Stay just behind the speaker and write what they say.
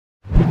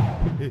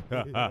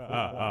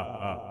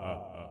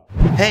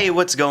Hey,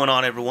 what's going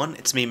on everyone?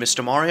 It's me,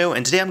 Mr. Mario,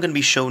 and today I'm going to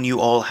be showing you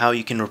all how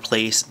you can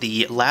replace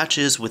the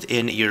latches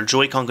within your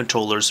Joy-Con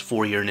controllers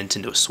for your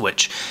Nintendo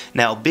Switch.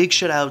 Now, big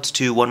shout outs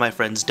to one of my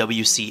friends,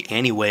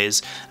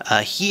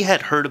 Wcanywayz. He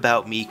had heard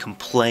about me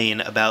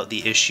complain about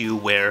the issue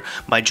where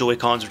my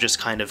Joy-Cons were just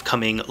kind of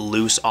coming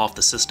loose off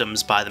the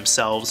systems by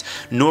themselves.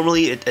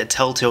 Normally, a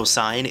telltale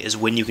sign is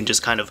when you can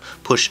just kind of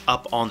push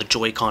up on the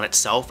Joy-Con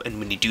itself, and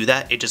when you do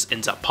that, it just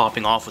ends up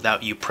popping off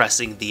without you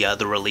pressing the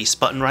release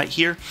button right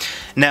here.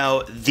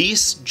 Now,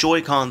 these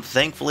Joy-Con,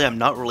 thankfully, I'm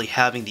not really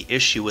having the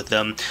issue with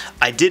them.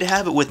 I did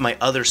have it with my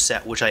other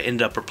set, which I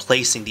ended up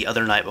replacing the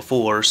other night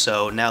before,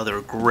 so now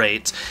they're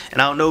great.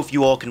 And I don't know if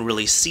you all can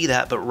really see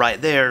that, but right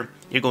there,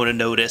 you're going to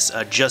notice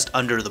just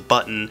under the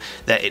button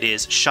that it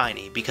is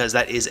shiny, because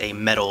that is a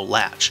metal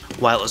latch.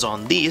 While it's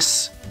on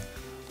these,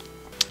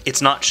 it's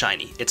not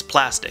shiny, it's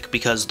plastic,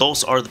 because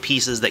those are the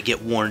pieces that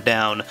get worn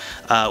down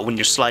when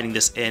you're sliding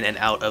this in and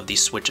out of the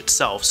Switch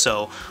itself.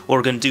 So what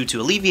we're going to do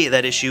to alleviate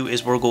that issue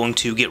is we're going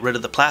to get rid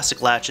of the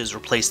plastic latches,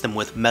 replace them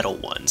with metal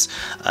ones.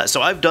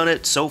 So I've done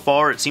it so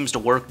far, it seems to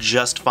work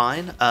just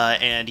fine,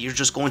 and you're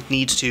just going to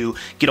need to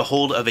get a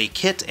hold of a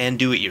kit and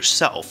do it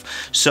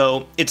yourself.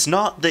 So it's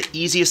not the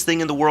easiest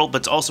thing in the world,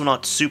 but it's also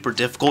not super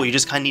difficult. You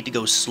just kind of need to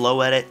go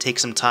slow at it, take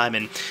some time,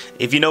 and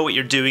if you know what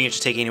you're doing, it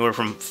should take anywhere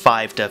from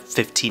 5 to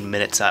 15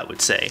 minutes, I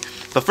would say.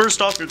 But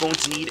first off, you're going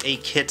to need a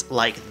kit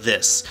like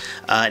this.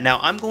 Now,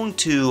 I'm going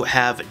to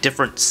have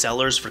different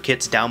sellers for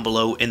kits down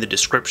below in the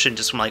description,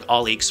 just from like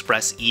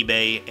AliExpress,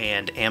 eBay,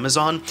 and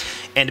Amazon.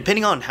 And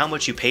depending on how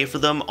much you pay for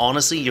them,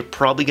 honestly, you're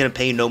probably going to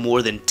pay no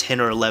more than $10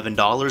 or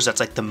 $11.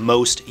 That's like the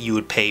most you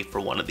would pay for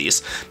one of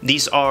these.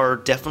 These are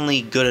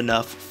definitely good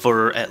enough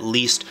for at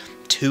least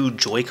 2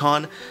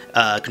 Joy-Con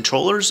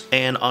controllers,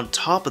 and on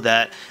top of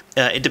that,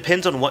 it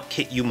depends on what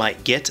kit you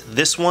might get.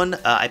 This one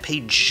I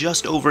paid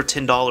just over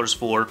 $10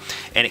 for,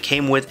 and it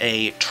came with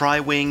a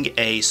tri-wing,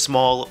 a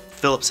small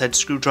Phillips head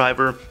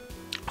screwdriver,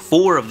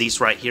 4 of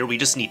these right here. We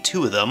just need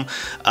 2 of them,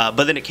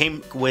 but then it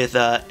came with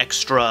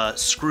extra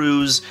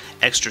screws,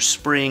 extra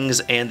springs,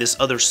 and this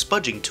other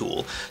spudging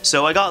tool.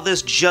 So I got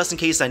this just in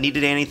case I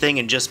needed anything,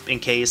 and just in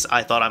case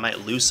I thought I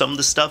might lose some of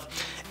this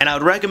stuff. And I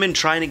would recommend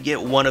trying to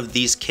get one of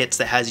these kits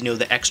that has, you know,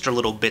 the extra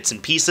little bits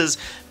and pieces,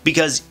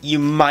 because you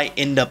might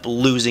end up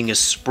losing a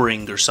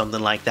spring or something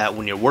like that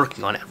when you're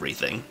working on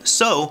everything.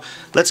 So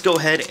let's go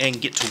ahead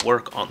and get to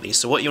work on these.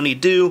 So what you'll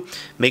need to do,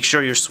 make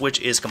sure your Switch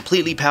is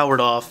completely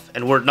powered off,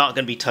 and we're not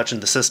going to be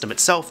touching the system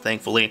itself,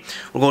 thankfully.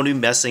 We're going to be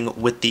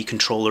messing with the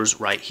controllers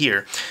right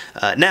here.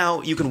 Now,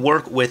 you can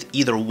work with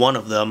either one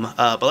of them,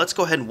 but let's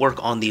go ahead and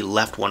work on the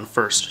left one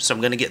first. So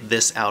I'm going to get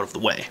this out of the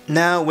way.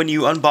 Now, when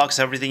you unbox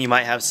everything, you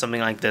might have something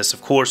like this.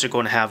 Of course, you're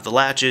going to have the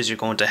latches, you're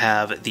going to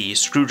have the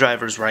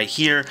screwdrivers right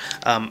here.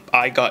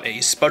 I got a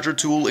spudger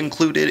tool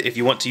included. If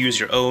you want to use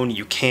your own,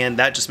 you can.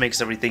 That just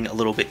makes everything a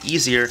little bit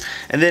easier.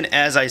 And then,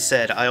 as I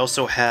said, I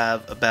also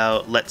have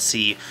about, let's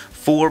see,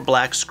 4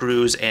 black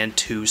screws and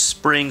 2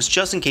 springs,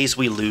 just in case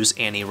we lose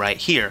any right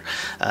here.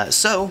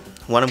 So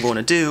what I'm going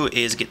to do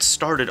is get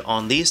started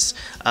on these,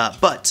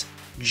 but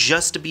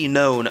just to be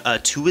known,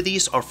 2 of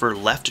these are for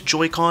left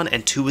Joy-Con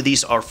and 2 of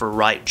these are for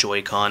right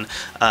Joy-Con.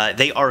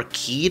 They are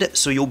keyed,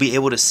 so you'll be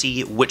able to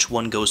see which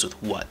one goes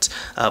with what.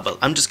 But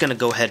I'm just going to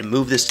go ahead and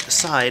move this to the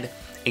side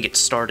and get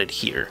started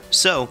here.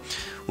 So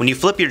when you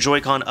flip your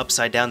Joy-Con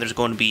upside down, there's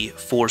going to be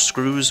 4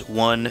 screws,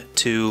 1,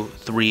 2,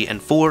 3,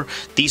 and 4.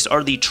 These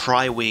are the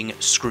tri-wing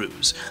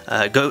screws.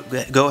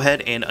 Go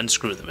ahead and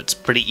unscrew them. It's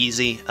pretty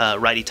easy,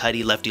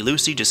 righty-tighty,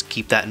 lefty-loosey, just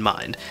keep that in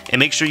mind. And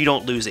make sure you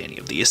don't lose any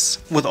of these.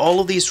 With all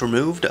of these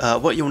removed,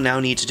 what you'll now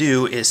need to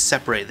do is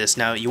separate this.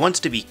 Now, you want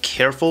to be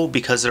careful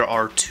because there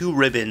are 2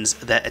 ribbons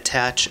that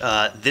attach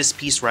this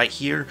piece right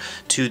here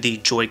to the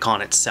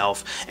Joy-Con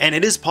itself. And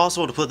it is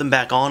possible to put them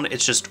back on,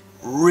 it's just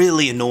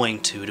really annoying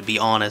to be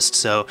honest,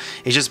 so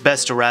it's just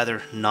best to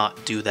rather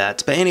not do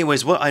that. But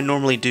anyways, what I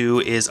normally do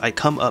is I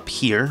come up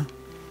here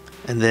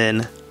and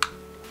then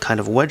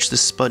kind of wedge the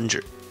sponge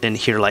in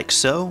here like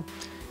so,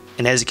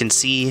 and as you can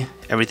see,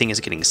 everything is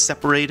getting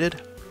separated.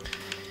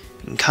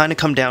 You can kind of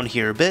come down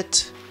here a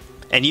bit,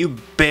 and you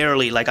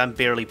barely, like I'm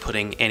barely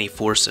putting any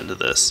force into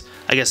this.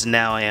 I guess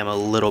now I am a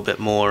little bit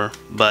more,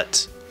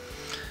 but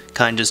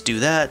kind of just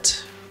do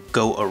that,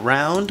 go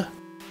around.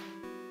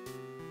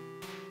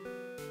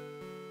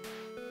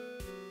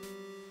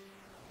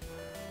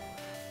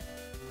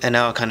 And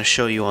now I'll kind of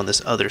show you on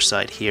this other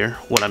side here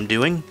what I'm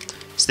doing.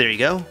 So there you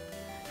go.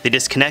 They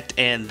disconnect,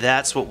 and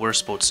that's what we're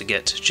supposed to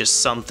get.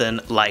 Just something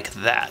like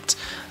that.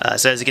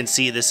 So as you can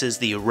see, this is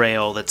the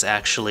rail that's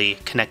actually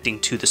connecting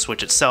to the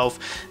Switch itself.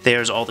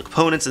 There's all the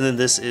components, and then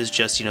this is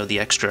just, you know, the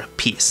extra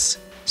piece,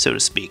 so to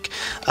speak.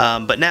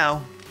 But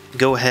now,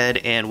 go ahead,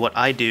 and what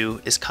I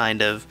do is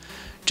kind of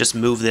just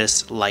move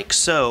this like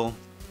so.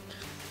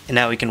 And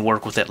now we can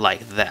work with it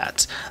like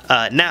that.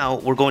 Now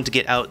we're going to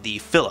get out the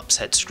Phillips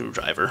head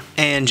screwdriver.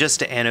 And just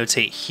to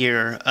annotate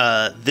here,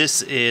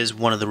 this is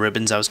one of the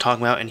ribbons I was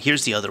talking about, and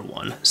here's the other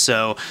one.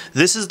 So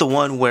this is the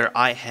one where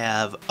I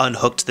have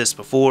unhooked this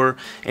before,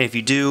 and if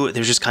you do,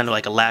 there's just kind of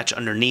like a latch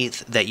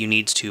underneath that you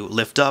need to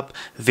lift up.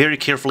 Very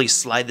carefully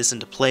slide this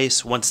into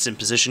place. Once it's in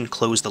position,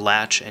 close the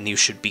latch and you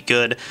should be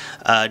good.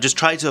 Just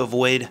try to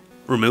avoid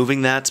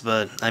removing that,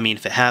 but I mean,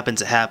 if it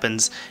happens, it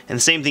happens. And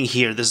the same thing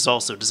here, this is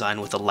also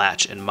designed with a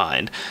latch in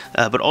mind.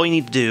 But all you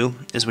need to do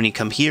is when you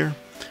come here,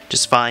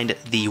 just find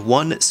the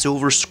one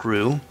silver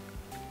screw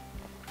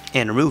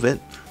and remove it,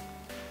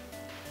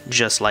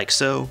 just like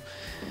so.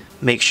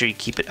 Make sure you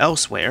keep it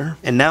elsewhere.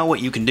 And now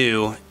what you can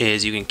do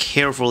is you can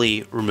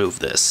carefully remove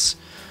this.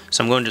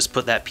 So I'm going to just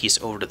put that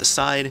piece over to the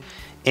side,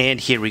 and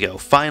here we go.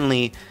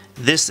 Finally,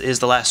 this is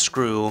the last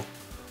screw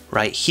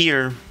right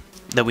here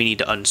that we need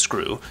to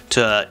unscrew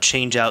to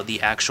change out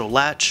the actual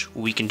latch,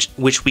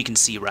 which we can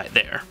see right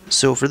there.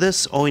 So for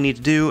this, all we need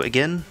to do,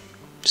 again,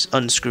 just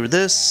unscrew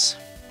this.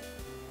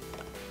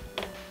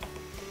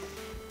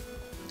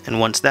 And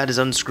once that is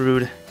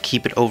unscrewed,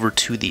 keep it over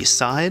to the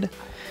side.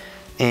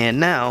 And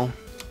now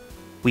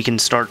we can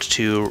start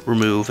to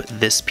remove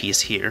this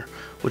piece here,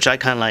 which I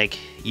kind of like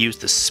use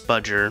the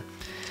spudger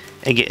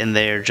and get in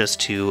there just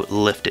to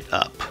lift it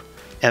up.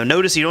 Now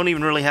notice you don't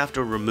even really have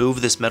to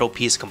remove this metal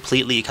piece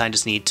completely, you kind of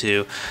just need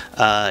to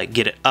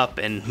get it up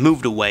and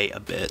moved away a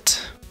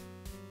bit.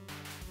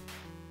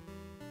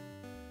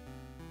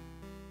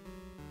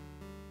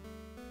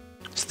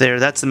 So there,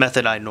 that's the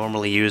method I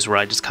normally use, where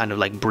I just kind of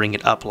like bring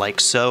it up like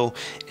so.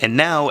 And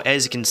now,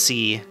 as you can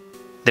see,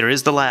 there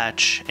is the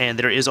latch, and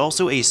there is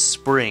also a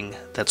spring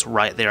that's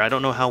right there. I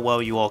don't know how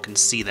well you all can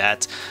see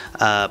that,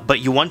 but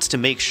you want to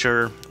make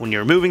sure when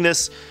you're removing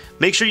this,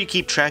 make sure you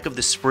keep track of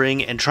the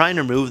spring and try and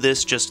remove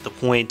this just to the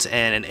point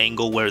and an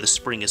angle where the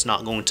spring is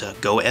not going to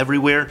go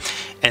everywhere.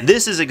 And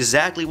this is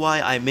exactly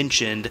why I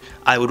mentioned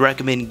I would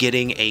recommend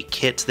getting a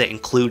kit that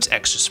includes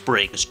extra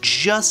springs,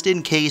 just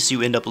in case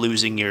you end up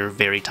losing your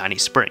very tiny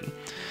spring.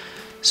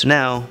 So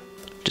now,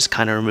 just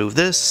kind of remove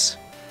this,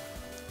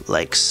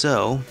 like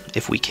so,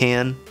 if we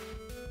can.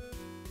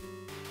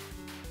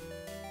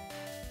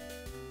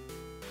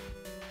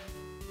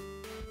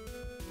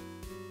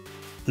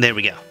 There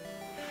we go.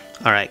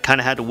 Alright, kind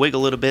of had to wiggle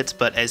a little bit,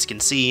 but as you can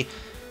see,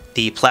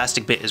 the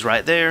plastic bit is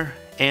right there,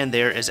 and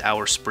there is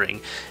our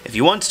spring. If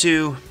you want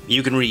to,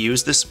 you can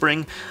reuse this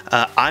spring.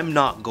 I'm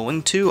not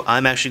going to.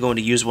 I'm actually going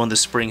to use one of the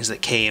springs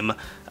that came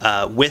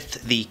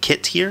with the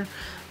kit here.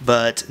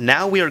 But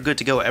now we are good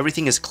to go.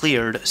 Everything is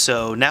cleared,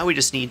 so now we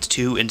just need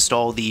to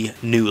install the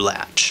new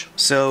latch.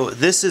 So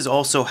this is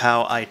also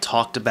how I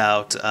talked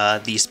about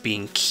these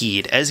being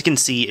keyed. As you can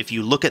see, if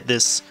you look at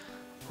this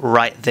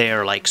right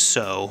there like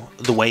so,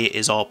 the way it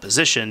is all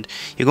positioned,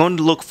 you're going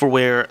to look for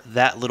where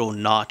that little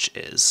notch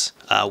is,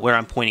 where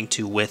I'm pointing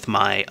to with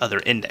my other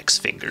index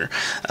finger.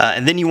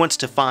 And then you want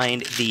to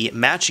find the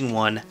matching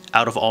one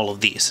out of all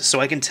of these. So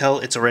I can tell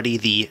it's already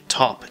the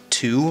top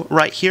two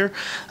right here.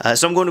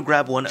 So I'm going to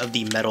grab one of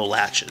the metal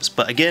latches.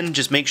 But again,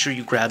 just make sure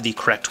you grab the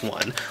correct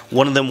one.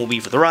 One of them will be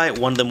for the right,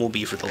 one of them will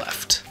be for the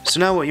left. So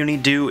now what you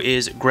need to do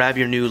is grab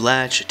your new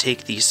latch,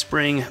 take the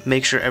spring,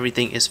 make sure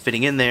everything is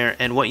fitting in there,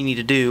 and what you need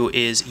to do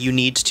is you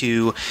need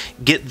to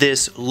get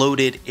this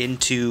loaded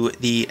into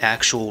the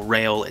actual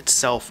rail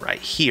itself right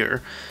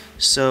here.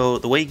 So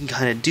the way you can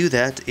kind of do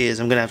that is,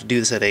 I'm going to have to do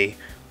this at a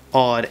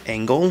odd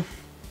angle,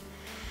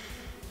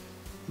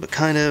 but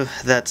kind of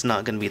that's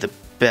not going to be the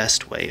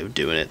best way of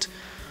doing it.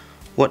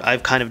 What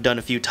I've kind of done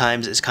a few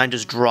times is kind of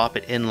just drop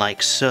it in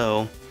like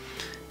so,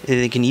 and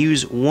you can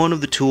use one of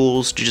the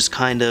tools to just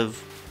kind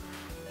of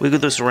wiggle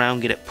this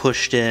around, get it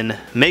pushed in.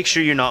 Make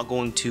sure you're not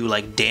going to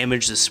like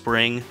damage the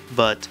spring,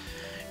 but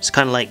just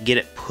kind of like get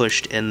it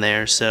pushed in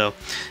there. So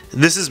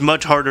this is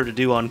much harder to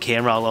do on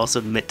camera, I'll also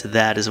admit to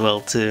that as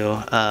well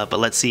too, but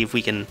let's see if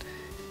we can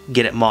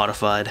get it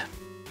modified.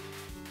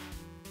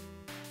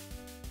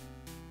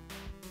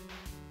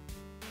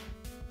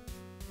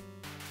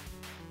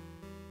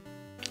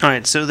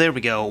 Alright, so there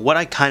we go. What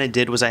I kind of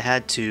did was I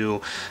had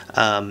to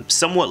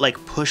somewhat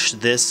like push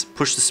the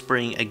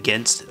spring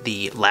against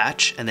the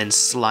latch and then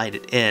slide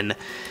it in.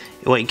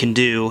 What you can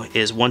do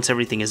is once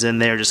everything is in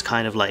there, just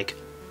kind of like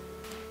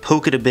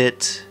poke it a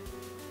bit,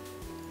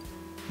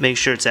 make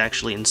sure it's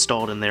actually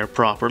installed in there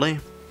properly.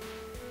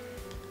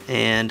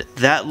 And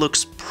that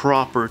looks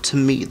proper to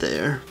me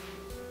there.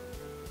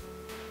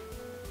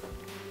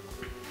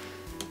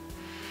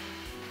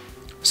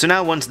 So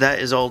now once that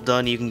is all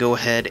done, you can go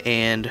ahead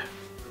and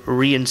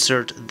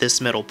reinsert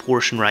this metal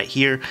portion right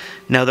here.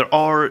 Now there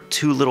are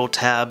two little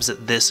tabs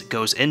that this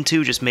goes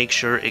into, just make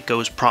sure it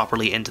goes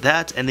properly into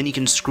that, and then you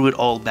can screw it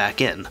all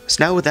back in.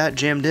 So now with that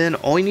jammed in,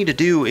 all you need to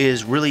do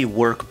is really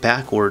work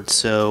backwards.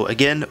 So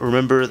again,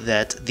 remember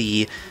that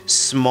the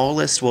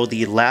smallest, well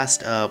the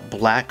last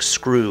black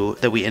screw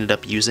that we ended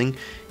up using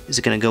is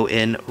going to go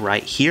in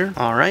right here.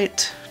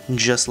 Alright,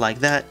 just like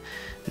that.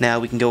 Now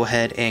we can go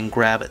ahead and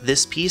grab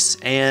this piece,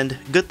 and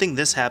good thing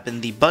this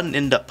happened, the button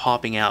ended up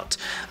popping out.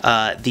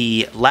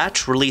 The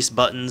latch release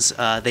buttons,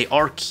 they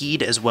are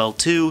keyed as well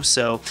too,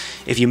 so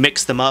if you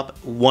mix them up,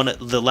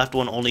 the left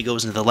one only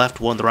goes into the left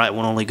one, the right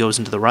one only goes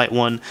into the right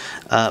one.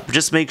 But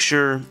just make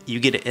sure you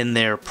get it in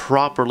there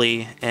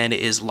properly and it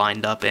is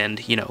lined up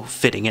and, you know,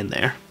 fitting in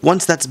there.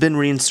 Once that's been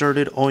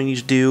reinserted, all you need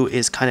to do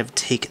is kind of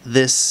take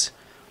this,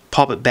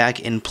 pop it back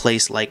in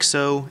place like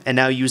so, and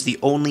now use the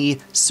only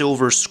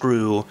silver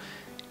screw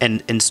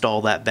and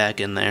install that back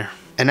in there.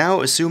 And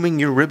now, assuming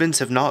your ribbons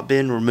have not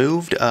been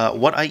removed,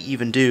 what I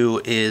even do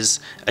is,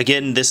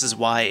 again, this is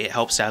why it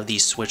helps to have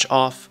these switch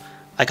off.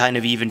 I kind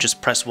of even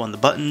just press one of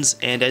the buttons,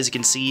 and as you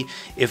can see,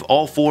 if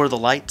all 4 of the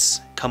lights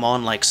come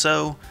on like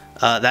so,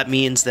 that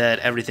means that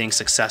everything's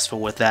successful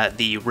with that.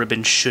 The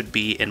ribbon should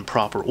be in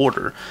proper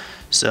order.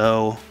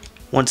 So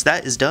once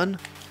that is done,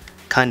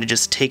 kind of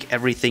just take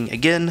everything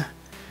again,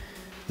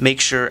 make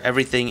sure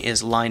everything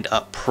is lined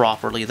up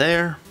properly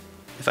there,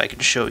 if I can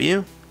show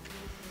you,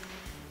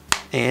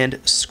 and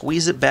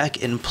squeeze it back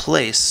in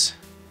place.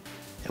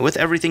 And with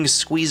everything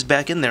squeezed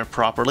back in there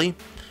properly,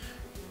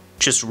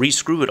 just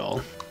re-screw it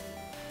all.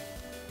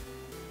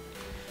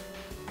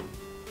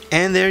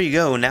 And there you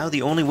go. Now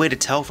the only way to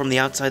tell from the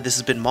outside this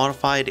has been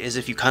modified is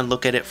if you kind of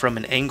look at it from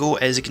an angle.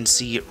 As you can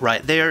see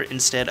right there,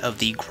 instead of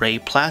the gray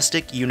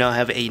plastic, you now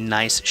have a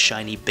nice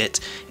shiny bit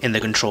in the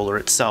controller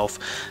itself.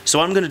 So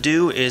what I'm going to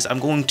do is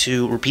I'm going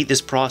to repeat this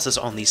process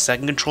on the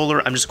second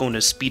controller. I'm just going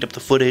to speed up the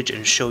footage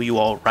and show you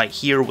all right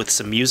here with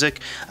some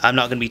music. I'm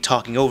not going to be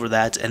talking over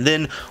that. And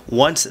then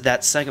once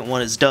that second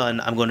one is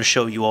done, I'm going to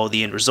show you all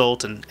the end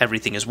result and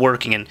everything is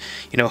working, and,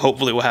 you know,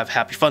 hopefully we'll have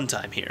happy fun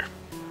time here.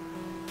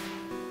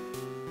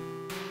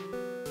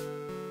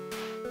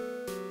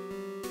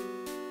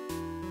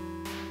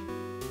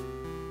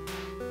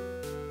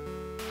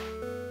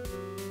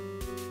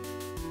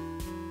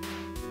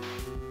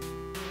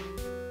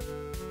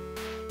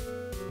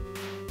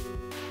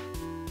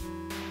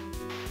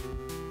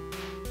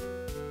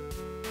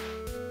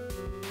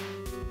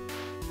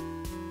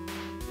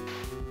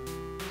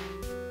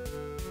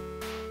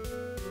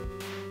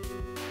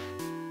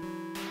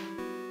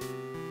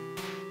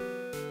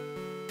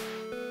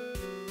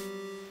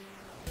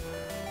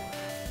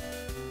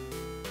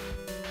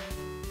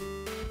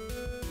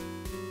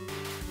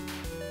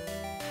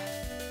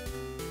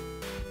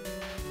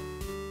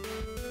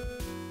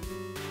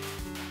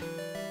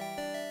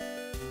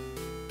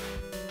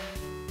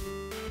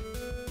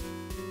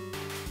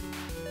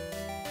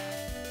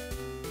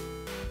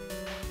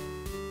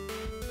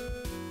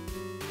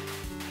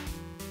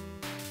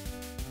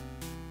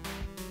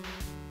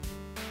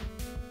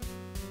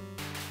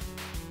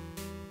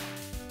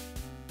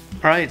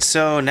 Alright,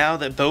 so now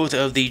that both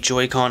of the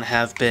Joy-Con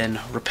have been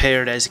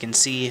repaired, as you can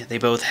see, they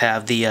both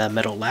have the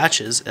metal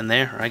latches in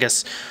there, or I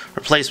guess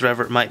replaced,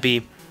 whatever it might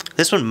be.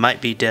 This one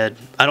might be dead.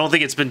 I don't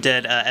think it's been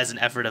dead as an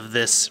effort of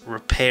this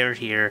repair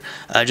here.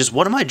 Just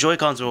one of my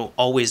Joy-Cons will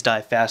always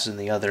die faster than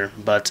the other,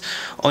 but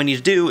all you need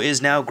to do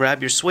is now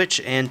grab your Switch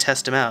and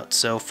test them out.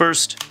 So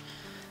first,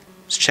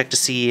 let's check to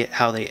see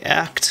how they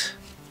act.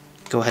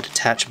 Go ahead and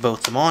attach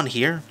both of them on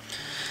here.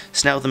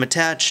 So now with them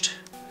attached,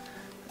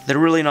 they're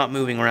really not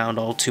moving around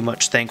all too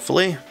much,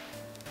 thankfully.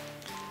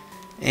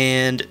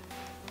 And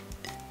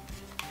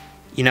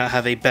you now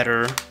have a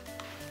better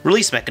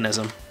release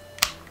mechanism.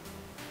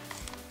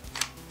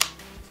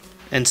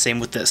 And same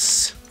with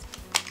this.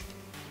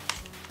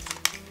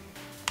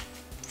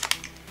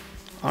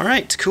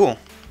 Alright, cool.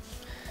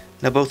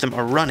 Now both of them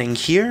are running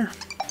here.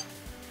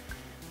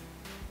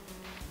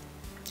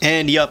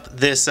 And yup,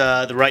 this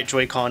the right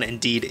Joy-Con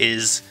indeed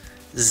is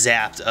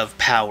zapped of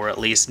power, at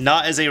least.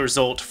 Not as a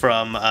result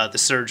from the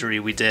surgery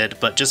we did,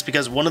 but just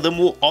because one of them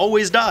will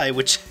always die,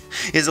 which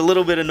is a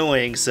little bit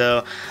annoying,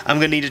 so I'm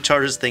gonna need to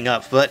charge this thing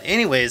up. But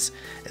anyways,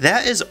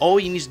 that is all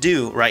you need to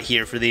do right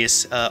here for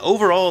these.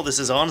 Overall, this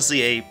is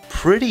honestly a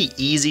pretty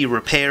easy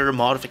repair,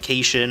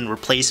 modification,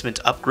 replacement,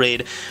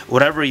 upgrade,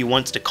 whatever you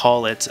want to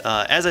call it.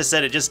 As I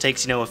said, it just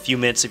takes, you know, a few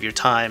minutes of your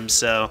time,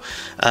 so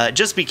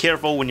just be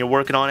careful when you're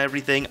working on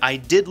everything. I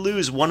did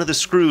lose one of the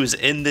screws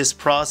in this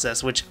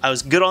process, which I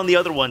was good on the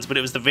other ones, but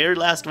it was the very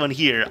last one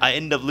here I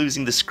ended up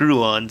losing the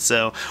screw on,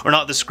 so, or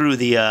not the screw,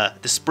 the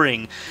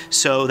spring.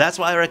 So that's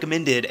why I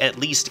recommended at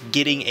least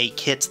getting a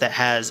kit that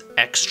has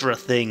extra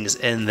things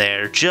in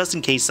there, just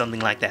in case something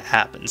like that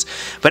happens.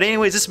 But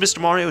anyways, this is Mr.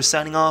 Mario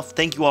signing off.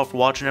 Thank you all for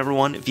watching,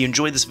 everyone. If you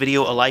enjoyed this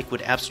video, a like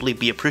would absolutely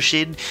be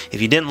appreciated.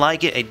 If you didn't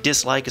like it, a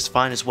dislike is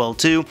fine as well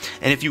too.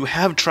 And if you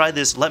have tried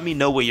this, let me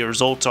know what your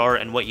results are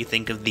and what you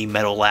think of the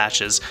metal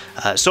latches.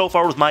 So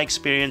far with my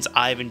experience,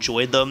 I've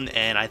enjoyed them,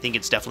 and I think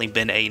it's definitely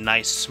been a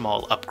nice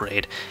small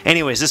upgrade.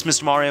 Anyways, this is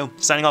Mr. Mario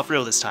signing off for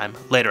real this time.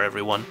 Later,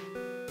 everyone.